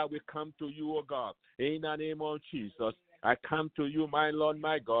 Father, we come to you, O God, in the name of Jesus. I come to you, my Lord,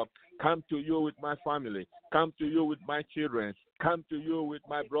 my God. Come to you with my family. Come to you with my children. Come to you with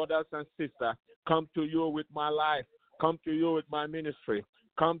my brothers and sisters. Come to you with my life. Come to you with my ministry.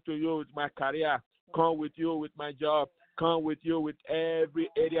 Come to you with my career. Come with you with my job. Come with you with every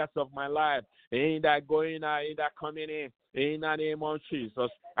areas of my life. In that going out, in that coming in the name of Jesus,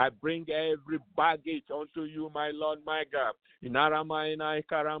 I bring every baggage unto you, my Lord, my God. In Arama, in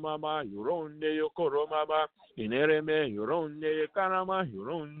Ikaramama, Yuronde, Yokoromama, in Ereme, Yuronde, Karama,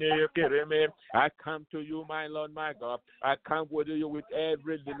 Yuronde, Kereme. I come to you, my Lord, my God. I come with you with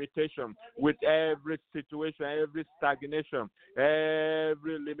every limitation, with every situation, every stagnation,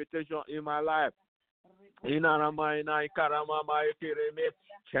 every limitation in my life.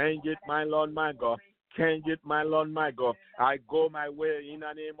 Change it, my Lord, my God. Change it, my Lord, my God. I go my way in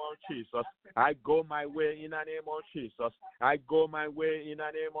the name of Jesus. I go my way in the name of Jesus. I go my way in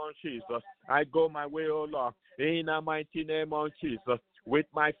the name of Jesus. I go my way, oh Lord, in the mighty name of Jesus. With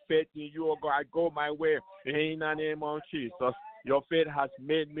my faith in you, oh God, I go my way in the name of Jesus. Your faith has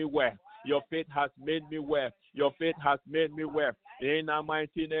made me well. Your faith has made me well. Your faith has made me well. In the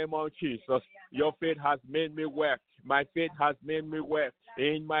mighty name of Jesus. Your faith has made me well. My faith has made me well.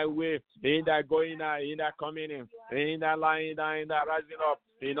 In my way, in that going out, in that coming in that lying down, in that rising up,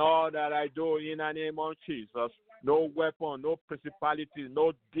 in all that I do, in the name of Jesus. No weapon, no principality,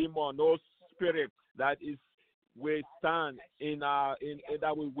 no demon, no spirit that is withstand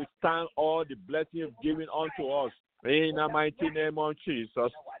that will withstand all the blessings given unto us. In the mighty name of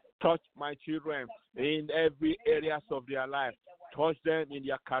Jesus. Touch my children in every areas of their life. Touch them in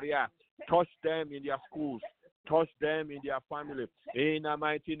their career. Touch them in their schools. Touch them in their family. In the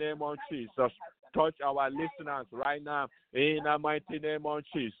mighty name of Jesus. Touch our listeners right now. In the mighty name of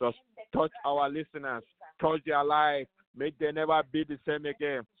Jesus. Touch our listeners. Touch their life. Make them never be the same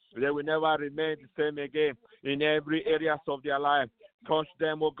again. They will never remain the same again in every areas of their life. Touch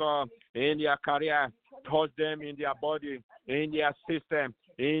them, oh God, in their career. Touch them in their body, in their system,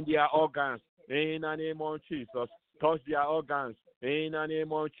 in their organs. In the name of Jesus. Touch their organs. In the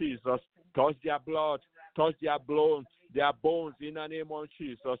name of Jesus. touch their blood, touch their bones in the name of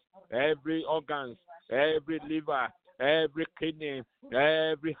Jesus. Every organs, every liver, every kidney,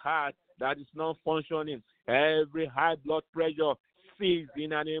 every heart that is not functioning, every high blood pressure, cease in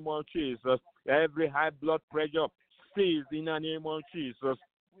the name of Jesus. Every high blood pressure, cease in the name of Jesus.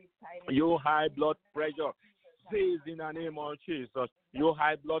 You high blood pressure, cease in the name of Jesus. You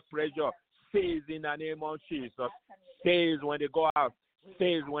high blood pressure, cease in the name of Jesus. Cease when they go out,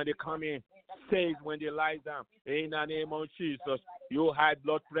 cease when they come in, cease when they lie down. In the name of Jesus. You high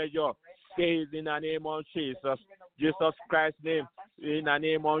blood pressure, cease in the name of Jesus. Jesus Christ's name, in the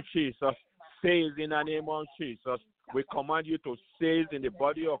name of Jesus. Cease in the name of Jesus. We command you to cease in the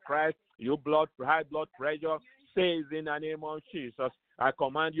body of Christ. You high blood pressure, cease in the name of Jesus. I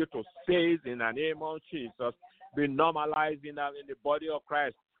command you to cease in the name of Jesus. Be normalized in the body of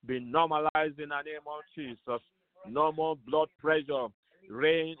Christ. Be normalized in the name of Jesus. No more blood pressure.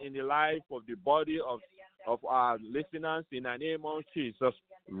 Reign in the life of the body of our listeners in the name of Jesus.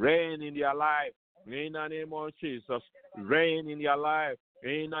 Reign in their life in the name of Jesus. Reign in their life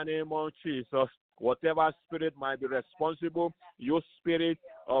in the name of Jesus. Whatever spirit might be responsible, your spirit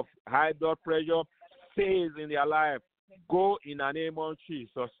of high blood pressure, stays in their life. Go in the name of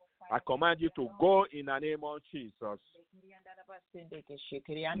Jesus. I command you to go in the name of Jesus.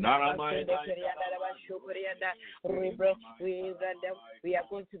 We are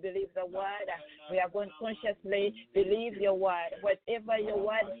going to believe the word. We are going to consciously believe your word. Whatever your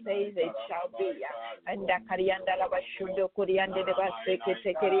word says, it shall be. And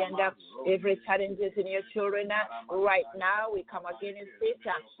every challenge in your children right now, we come against it.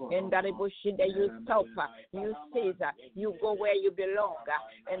 And that you stop, you cease, you go where you belong.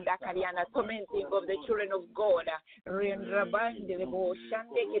 And that tormenting of the children of God.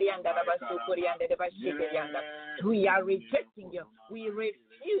 We are rejecting you. We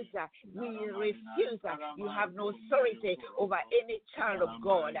refuse. You have no authority over any child of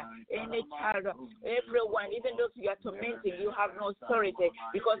God. Any child, everyone, even those you are tormenting, you have no authority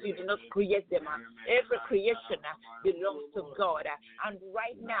because you did not create them. Every creation belongs to God. And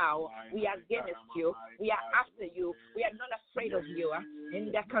right now, we are against you. We are after you. We are not afraid of you.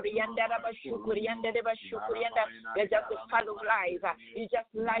 You're just a fan of lies. You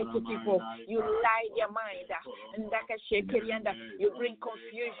just lie to people. You lie their mind. You bring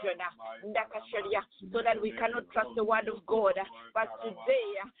confusion so that we cannot trust the word of God. But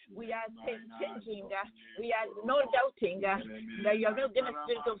today we are changing. We are not doubting that you are not going to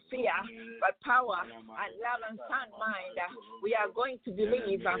spirit of fear, but power and love and sound mind. We are going to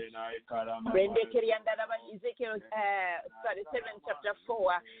believe. Ezekiel 37 chapter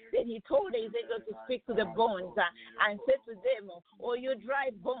 4. Then he told Ezekiel to speak to the bones and said to them, "Oh, you dry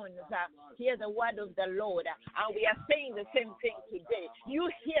bones, hear the word of the Lord." And we are saying the same thing today. You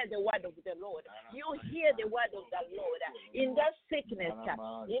hear the word of the Lord. You hear the word of the Lord. In that sickness,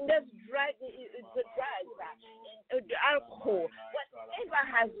 in that alcohol, whatever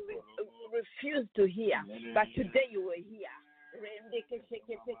has refused to hear, but today you will hear. You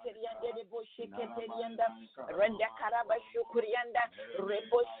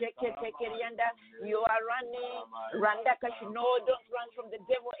are running. No, don't run from the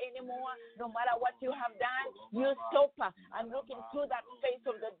devil anymore. No matter what you have done, you stop and look into that face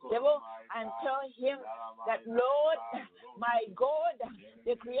of the devil and tell him that, Lord, my God,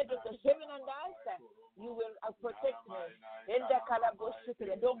 the creator of the heaven and earth, you will protect me.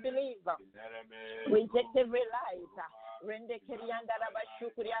 Don't believe. Reject every lie. You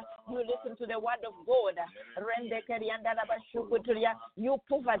listen to the word of God. You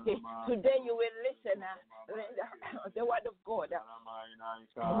poverty. Today you will listen the word of God.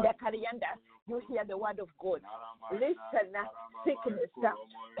 You hear the word of God. Listen, sickness.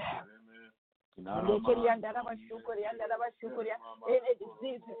 Any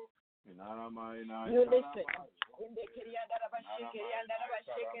disease. You listen.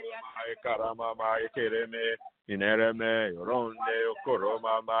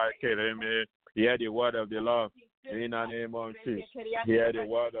 Hear the word of the Lord in the name of Jesus. Hear the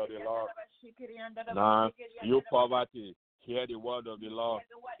word of the Lord. Now, you poverty, hear the word of the Lord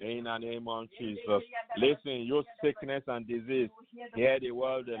in the name of Jesus. Listen, you sickness and disease, hear the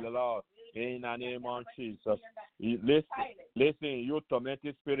word of the Lord in the name of Jesus. Listen, you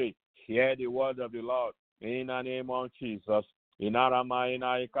tormented spirit, hear the word of the Lord in the name of Jesus.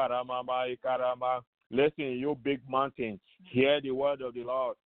 Listen, you big mountain, hear the word of the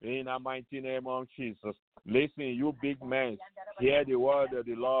Lord in the mighty name of Jesus. Listen, you big men, hear the word of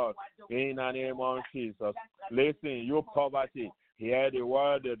the Lord in the name of Jesus. Listen, you poverty, hear the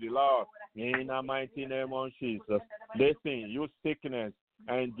word of the Lord in the mighty name of Jesus. Listen, you sickness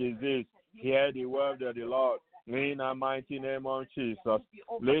and disease, hear the word of the Lord. In the mighty name of Jesus.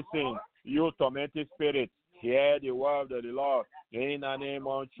 Listen, you tormented spirits, hear the word of the Lord. In the name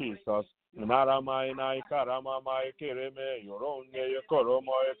of Jesus. Naramai nai karamamai kireme yorone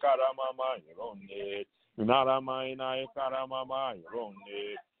koromo karamamai yorone. Naramai nai karamamai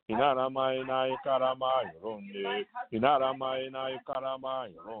yorone. Inaramai nai karamai yorone. Inaramai nai karamai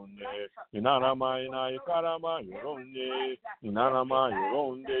yorone. Inaramai nai karamai yorone. Inaramai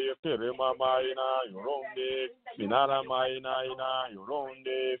yorone kiremamai na yorone. Inaramai nai na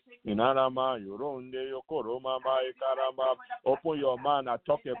yorone. Inaramai yorone yokoromamai karama. Open your mind and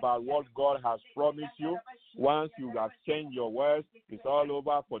talk about what God has promised you. Once you have changed your words, it's all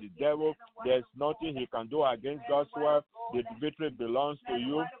over for the devil. There's nothing he can do against God's word. The victory belongs to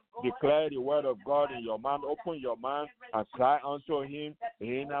you. Declare the word of God in your mind. Open your mind and cry unto him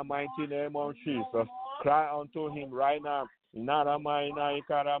in the mighty name of Jesus. Cry unto him right now. The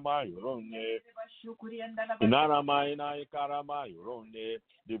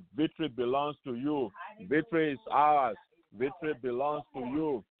victory belongs to you. Victory is ours. Victory belongs to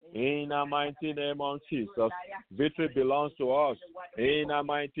you. In the mighty name of Jesus. Victory belongs to us. In the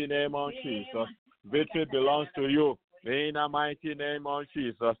mighty name of Jesus. Victory belongs to you. In the mighty name of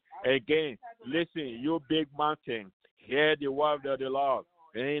Jesus. Again, listen, you big mountain, hear the word of the Lord.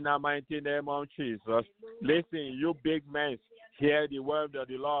 In the mighty name of Jesus. Listen, you big men, hear the word of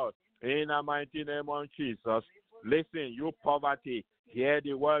the Lord. In the mighty name of Jesus. Listen, you poverty, hear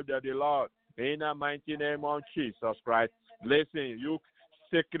the word of the Lord. In the mighty name of Jesus Christ. Listen, you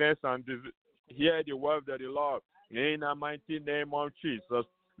sickness and disease, hear the word of the Lord. In the mighty name of Jesus.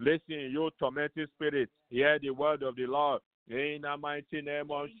 Listen, you tormented spirits, hear the word of the Lord. In the mighty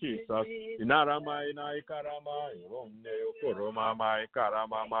name of Jesus. Inaramai nai karamai ronne yokoroma mai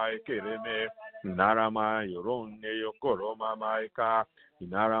karama mai kireme. Inaramai ronne yokoroma mai ka.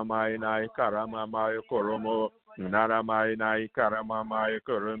 Inaramai nai karama mai koromo. Inaramai nai karama mai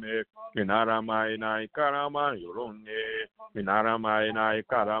korome. Inaramai nai karama ronne. Inaramai nai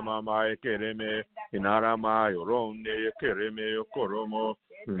karama mai kireme. Inaramai ronne kireme yokoromo.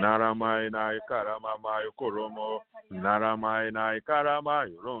 Naramai nai karama mai koromo. Naramai nai karama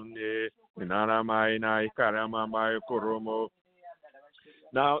ronde. Naramai nai karama mai koromo.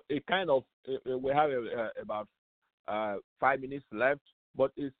 Now, it kind of we have about 5 minutes left,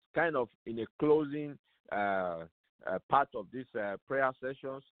 but it's kind of in a closing part of this prayer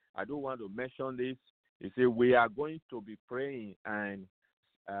sessions. I do want to mention this. You see, we are going to be praying and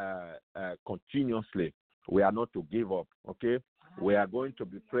continuously. We are not to give up. Okay. We are going to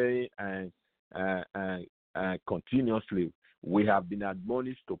be praying and continuously. We have been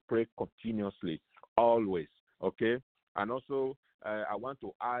admonished to pray continuously, always. Okay? And also, I want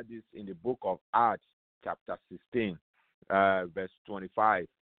to add this in the book of Acts, chapter 16, verse 25.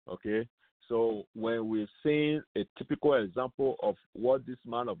 Okay? So when we've seen a typical example of what this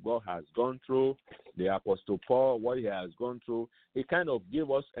man of God has gone through, the Apostle Paul, what he has gone through, it kind of gave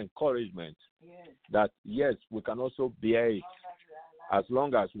us encouragement that, yes, we can also bear it as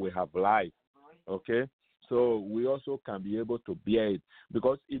long as we have life. Okay? So we also can be able to bear it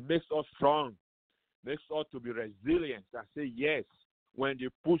because it makes us strong, makes us to be resilient and say, yes, when they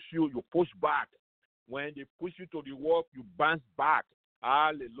push you, you push back. When they push you to the wall, you bounce back.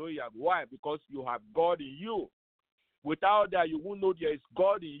 Hallelujah. Why? Because you have God in you. Without that, you won't know there is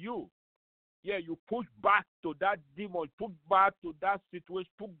God in you. Yeah, you push back to that demon, push back to that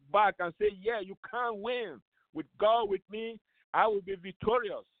situation, push back and say, yeah, you can't win. With God with me, I will be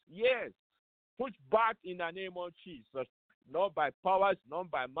victorious. Yes. Push back in the name of Jesus. Not by powers,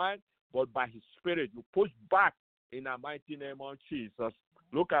 not by mind, but by his spirit. You push back in the mighty name of Jesus.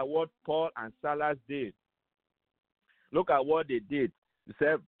 Look at what Paul and Silas did. Look at what they did. He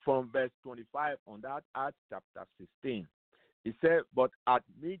said from verse 25 on that Acts chapter 16. He said, but at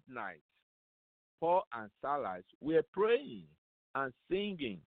midnight, Paul and Silas were praying and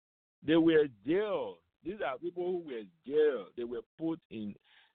singing. They were jailed. These are people who were jailed. They were put in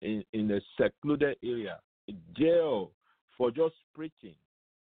a secluded area, jail for just preaching,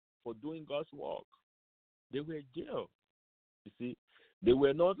 for doing God's work. They were jailed. You see, they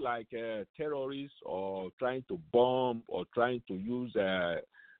were not like terrorists or trying to bomb or trying to use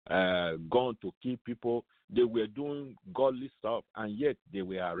gun to kill people. They were doing godly stuff, and yet they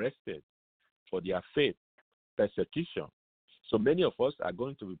were arrested for their faith, persecution. So many of us are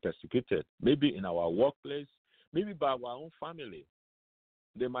going to be persecuted, maybe in our workplace, maybe by our own family.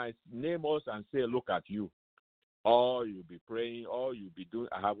 They might name us and say, look at you. All you'll be praying, all you'll be doing,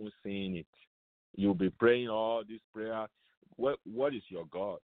 I haven't seen it. You'll be praying all this prayer. What is your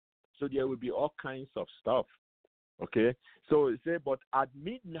God? So there will be all kinds of stuff. Okay? So it says, but at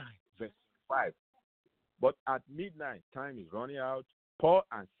midnight, verse 5. But at midnight, time is running out. Paul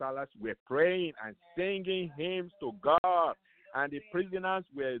and Silas were praying and singing hymns to God, and the prisoners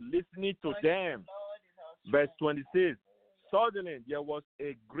were listening to them. Verse 26, suddenly there was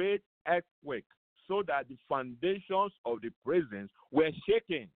a great earthquake, so that the foundations of the prisons were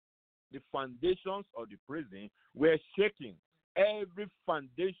shaking. The foundations of the prison were shaking. Every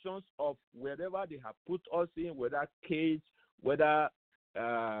foundations of wherever they have put us in, whether cage, whether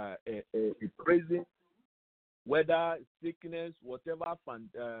a prison, whether sickness, whatever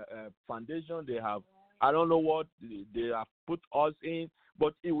foundation they have, I don't know what they have put us in,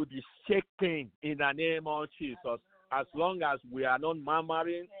 but it will be shaking in the name of Jesus. As long as we are not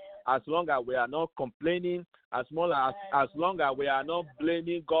murmuring, as long as we are not complaining, as long as we are not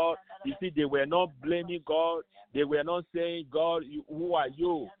blaming God. You see, they were not blaming God. They were not saying, God, who are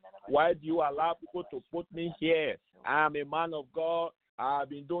you? Why do you allow people to put me here? I am a man of God. I've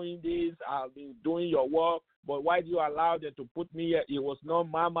been doing this. I've been doing your work. But why do you allow them to put me here? It was not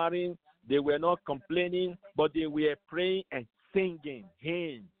murmuring. They were not complaining, but they were praying and singing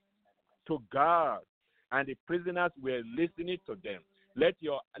hymns to God. And the prisoners were listening to them. Let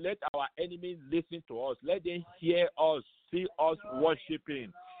our enemies listen to us. Let them hear us, see us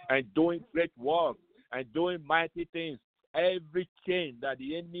worshiping and doing great work and doing mighty things. Every chain that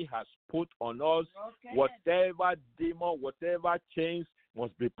the enemy has put on us, whatever demon, whatever chains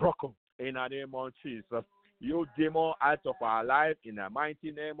must be broken in the name of Jesus. You demon out of our life in the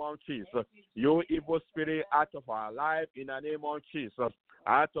mighty name of Jesus. You evil spirit out of our life in the name of Jesus.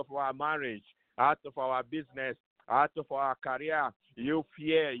 Out of our marriage, out of our business, out of our career, you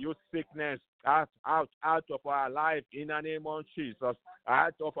fear, you sickness, out of our life in the name of Jesus.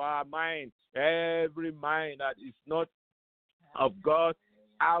 Out of our mind, every mind that is not of God,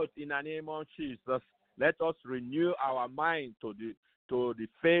 out in the name of Jesus. Let us renew our mind to the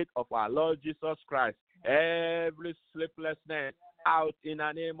faith of our Lord Jesus Christ. Every sleeplessness, out in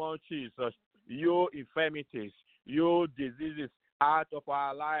the name of Jesus. You infirmities, you diseases, out of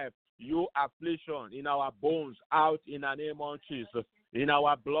our life. You affliction in our bones, out in the name of Jesus. In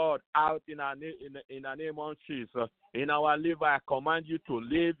our blood, out in the name of Jesus. In our liver, I command you to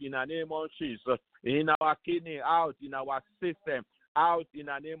live in the name of Jesus. In our kidney, out in our system, out in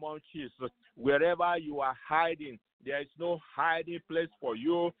the name of Jesus. Wherever you are hiding, there is no hiding place for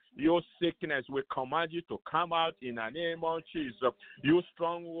you. Your sickness, we command you to come out in the name of Jesus. You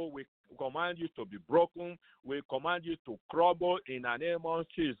stronghold, we command you to be broken. We command you to crumble in the name of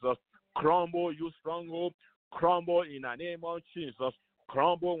Jesus. Crumble, you stronghold. Crumble in the name of Jesus.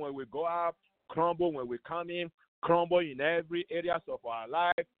 Crumble when we go out. Crumble when we come in. Crumble in every areas of our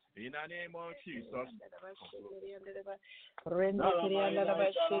life. In the name of Jesus.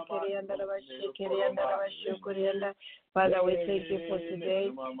 Father, we thank you for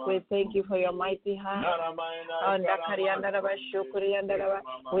today. We thank you for your mighty hand.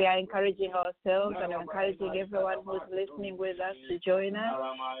 We are encouraging ourselves and encouraging everyone who's listening with us to join us.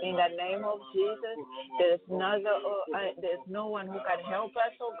 In the name of Jesus, there's no one who can help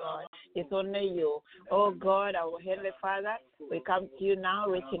us, oh God. It's only you. Oh God, our Heavenly Father, we come to you now,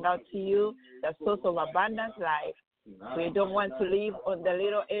 reaching out to you, the source of abundant life. We don't want to live on the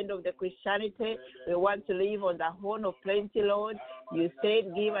little end of the Christianity. We want to live on the horn of plenty, Lord. You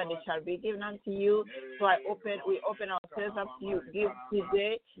said, give and it shall be given unto you. So we open ourselves up to you. Give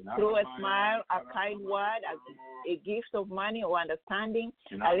today through a smile, a kind word, a gift of money or understanding,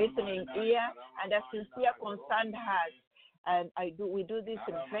 a listening ear, and a sincere concerned heart. And we do this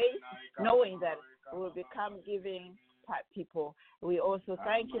in faith, knowing that we will become giving people. We also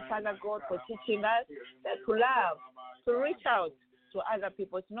thank you, Father God, for teaching us that to love, to reach out to other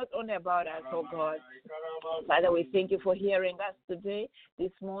people. It's not only about us, oh God. Father, we thank you for hearing us today.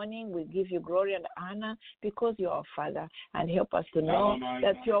 This morning, we give you glory and honor because you are our Father. And help us to know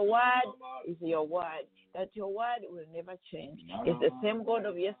that your word is your word, that your word will never change. It's the same God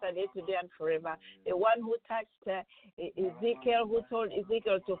of yesterday, today, and forever. The one who touched Ezekiel, who told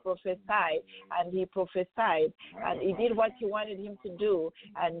Ezekiel to prophesy, and he prophesied, and he did what he wanted him to do,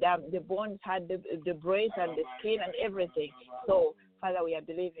 and the bones had the brace and the skin and everything. So, Father, we are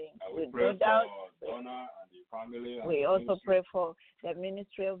believing. With no doubt, we also pray for the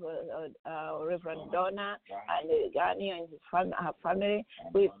ministry of Reverend Donna and Ghani and her family.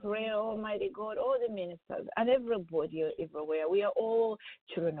 We pray, Almighty God, all the ministers and everybody everywhere. We are all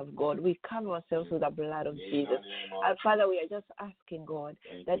children of God. We cover ourselves with the blood of Jesus. And Father, we are just asking, God,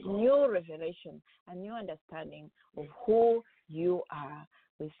 that new revelation and new understanding of who you are.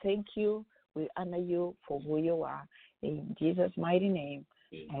 We thank you. We honor you for who you are. In Jesus' mighty name,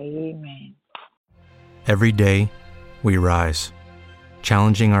 amen. Every day, we rise,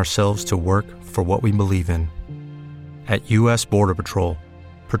 challenging ourselves to work for what we believe in. At U.S. Border Patrol,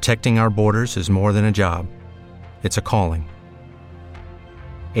 protecting our borders is more than a job. It's a calling.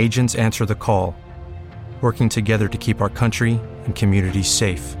 Agents answer the call, working together to keep our country and communities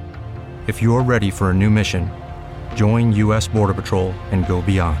safe. If you're ready for a new mission, join U.S. Border Patrol and go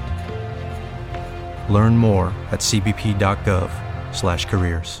beyond. Learn more at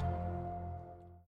cbp.gov/careers.